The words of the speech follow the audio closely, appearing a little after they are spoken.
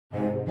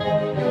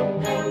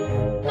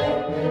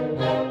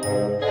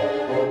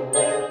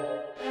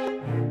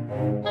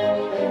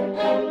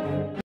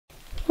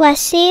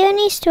Voici une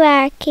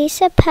histoire qui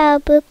s'appelle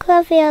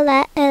Boucles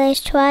Violettes et les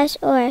trois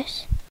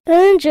ours.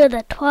 Un jour,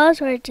 les trois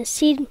ours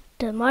décident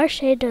de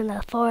marcher dans la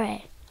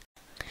forêt.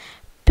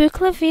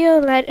 Boucles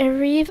Violettes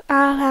arrive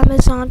à la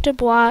maison de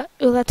bois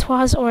où les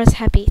trois ours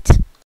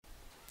habitent.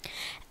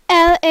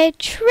 Elle est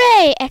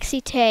très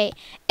excitée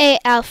et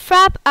elle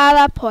frappe à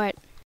la porte.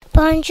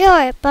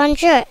 Bonjour,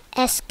 bonjour,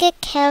 est-ce que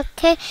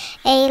quelqu'un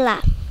est là?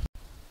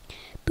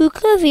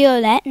 Boucles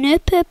Violettes ne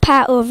peut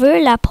pas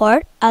ouvrir la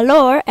porte,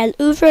 alors elle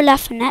ouvre la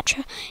fenêtre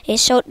et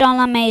saute dans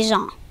la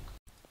maison.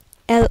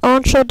 Elle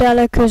entre dans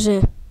la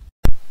cuisine.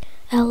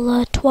 Elle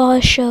a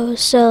trois choses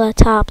sur la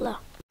table.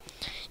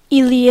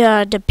 Il y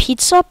a de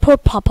pizza pour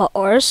Papa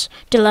Ours,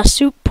 de la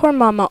soupe pour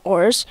Maman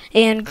Ours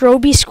et un gros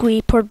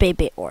biscuit pour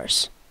Bébé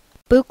Ours.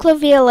 Boucles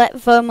Violettes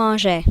veut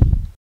manger.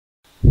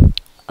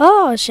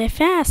 Oh, j'ai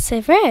faim,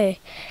 c'est vrai.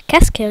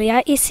 Qu'est-ce qu'il y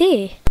a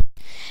ici?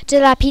 De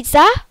la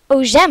pizza?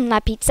 Oh, j'aime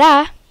la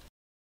pizza.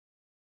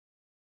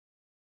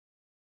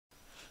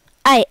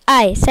 Aïe,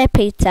 aïe, cette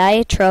pizza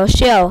est trop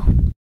chaud.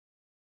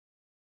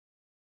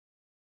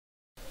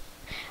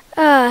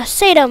 Ah,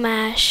 c'est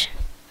dommage.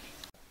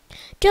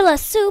 De la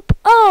soupe?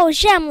 Oh,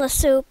 j'aime la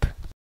soupe.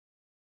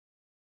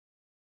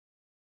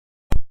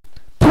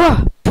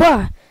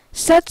 Pouah,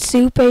 cette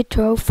soupe est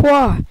trop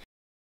froide.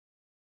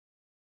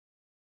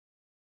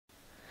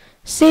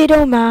 C'est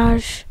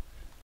dommage.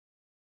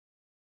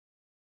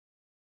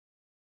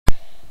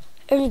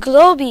 Un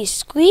gros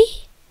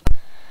biscuit?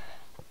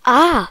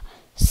 Ah,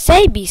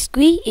 ce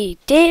biscuit est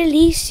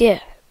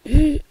délicieux.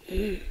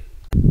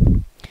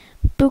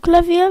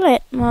 Boucles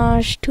Violettes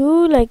mange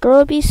tous les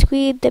gros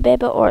biscuits de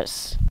Bébé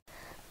Ours.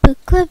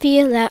 Boucles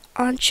Violettes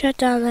entre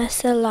dans le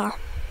salon.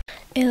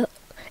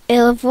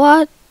 Il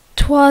voit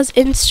trois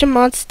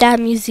instruments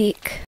de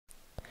musique.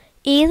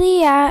 Il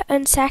y a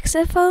un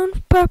saxophone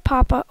pour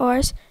Papa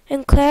Ours,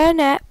 une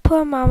clarinette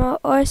pour Maman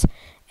Ours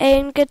et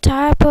une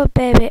guitare pour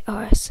Bébé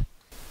Ours.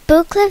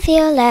 Boucles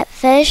Violettes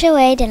veut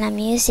jouer de la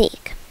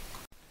musique.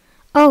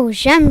 Oh,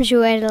 j'aime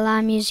jouer de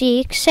la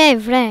musique, c'est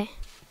vrai.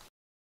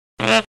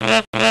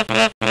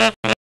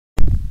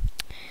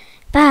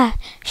 Bah,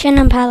 je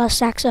n'aime pas le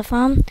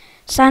saxophone.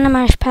 Ça ne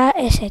marche pas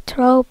et c'est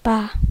trop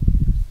bas.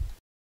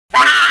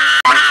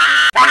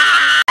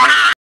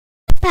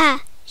 Bah,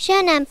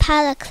 je n'aime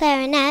pas la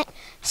clarinette.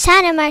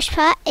 Ça ne marche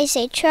pas et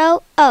c'est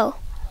trop haut.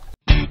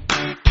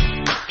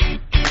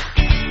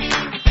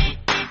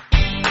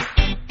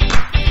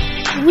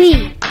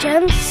 Oui,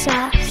 j'aime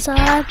ça,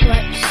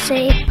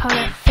 c'est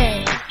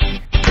parfait.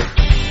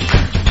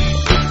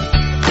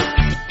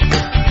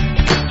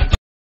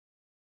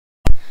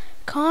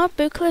 Quand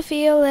Boucles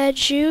Violettes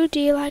joue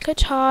de la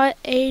guitare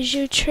et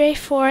joue très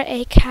fort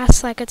et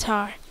casse la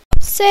guitare.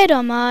 C'est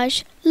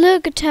dommage, le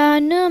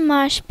guitare ne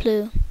marche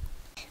plus.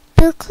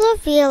 Boucles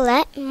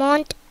Violettes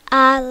monte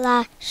à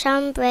la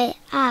chambre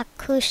à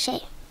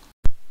coucher.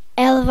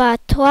 Elle va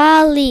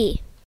trois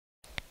lits.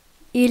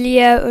 Il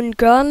y a un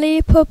grand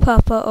lit pour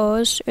Papa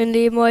Ours, un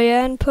lit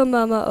moyen pour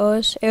Maman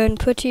Ours et un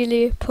petit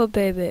lit pour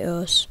Bébé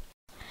Ours.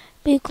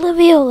 Boucles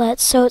Violettes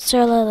saute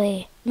sur le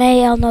lit, mais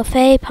elle ne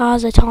fait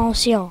pas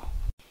attention.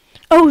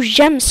 Oh,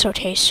 j'aime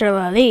sauter sur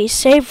le lit,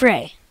 c'est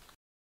vrai.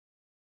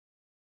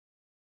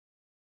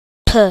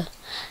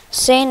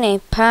 Ce n'est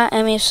pas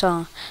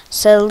amusant.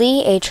 Ce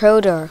lit est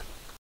trop dur.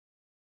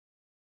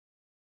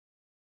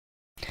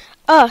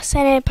 Oh, ce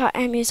n'est pas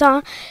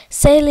amusant.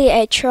 Ce lit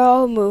est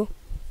trop mou.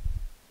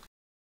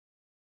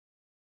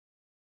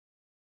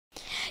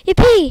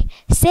 Youpi!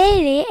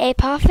 Ce lit est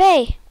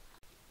parfait.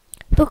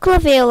 Boucles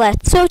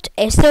Violettes saute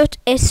et saute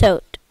et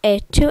saute,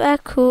 et tout à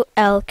coup,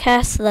 elle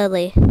casse le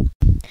lit.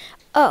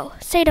 Oh,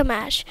 c'est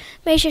dommage,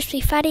 mais je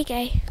suis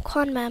fatiguée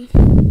quand même.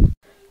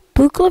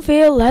 Boucles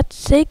Violettes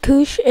se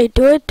couche et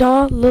dort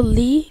dans le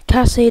lit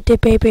cassé de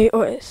Bébé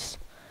Ours.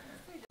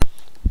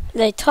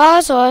 Les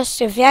trois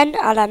ours reviennent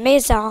à la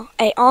maison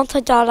et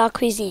entrent dans la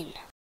cuisine.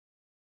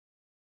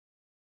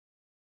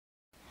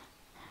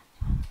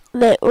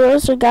 Les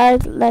ours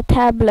regardent la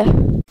table.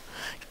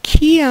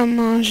 Qui a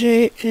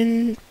mangé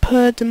un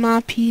peu de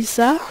ma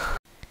pizza?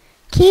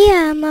 Qui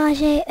a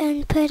mangé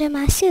un peu de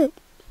ma soupe?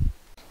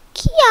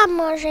 Qui a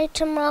mangé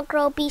de mon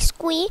gros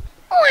biscuit?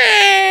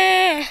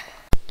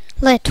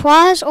 Les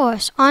trois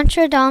ours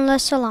entrent dans le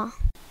salon.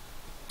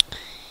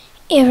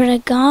 Ils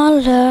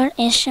regardent leurs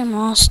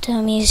instruments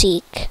de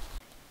musique.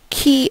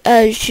 Qui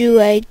a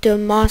joué de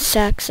mon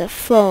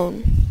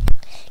saxophone?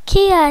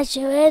 Qui a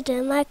joué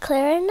de ma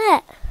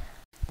clarinette?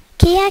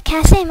 Qui a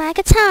cassé ma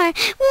guitare?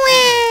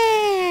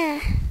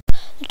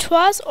 Les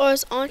trois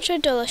ours entrent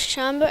dans la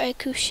chambre à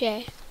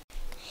coucher.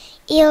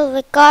 Ils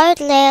regardent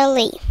leur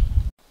lit.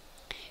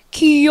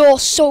 Qui a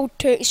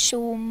sauté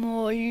sur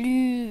mon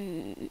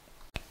lit?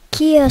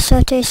 Qui a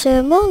sauté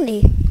sur mon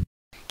lit?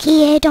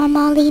 Qui est dans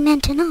mon lit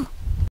maintenant?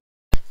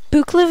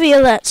 Boucles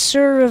Violettes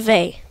se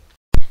réveille.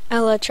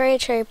 Elle est très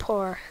très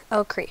peur.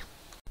 Elle crie.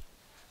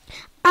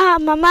 Ah,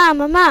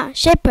 maman,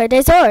 j'ai peur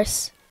des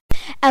ours.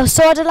 Elle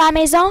sort de la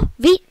maison,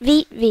 vite,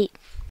 vite, vite.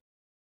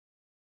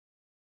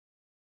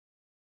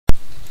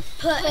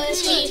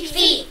 Petite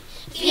fille,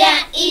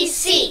 viens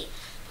ici.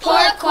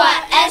 Pourquoi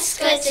est-ce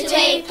que tu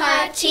es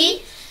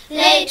parti?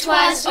 Les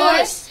trois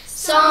ours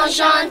sont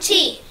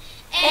gentils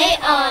et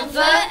on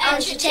veut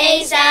être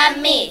tes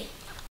amis.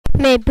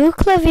 Mais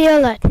Boucles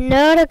Violettes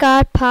ne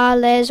regarde pas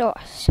les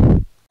ours.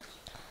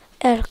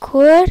 Elle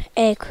court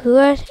et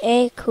court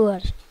et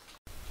court.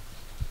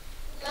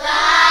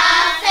 La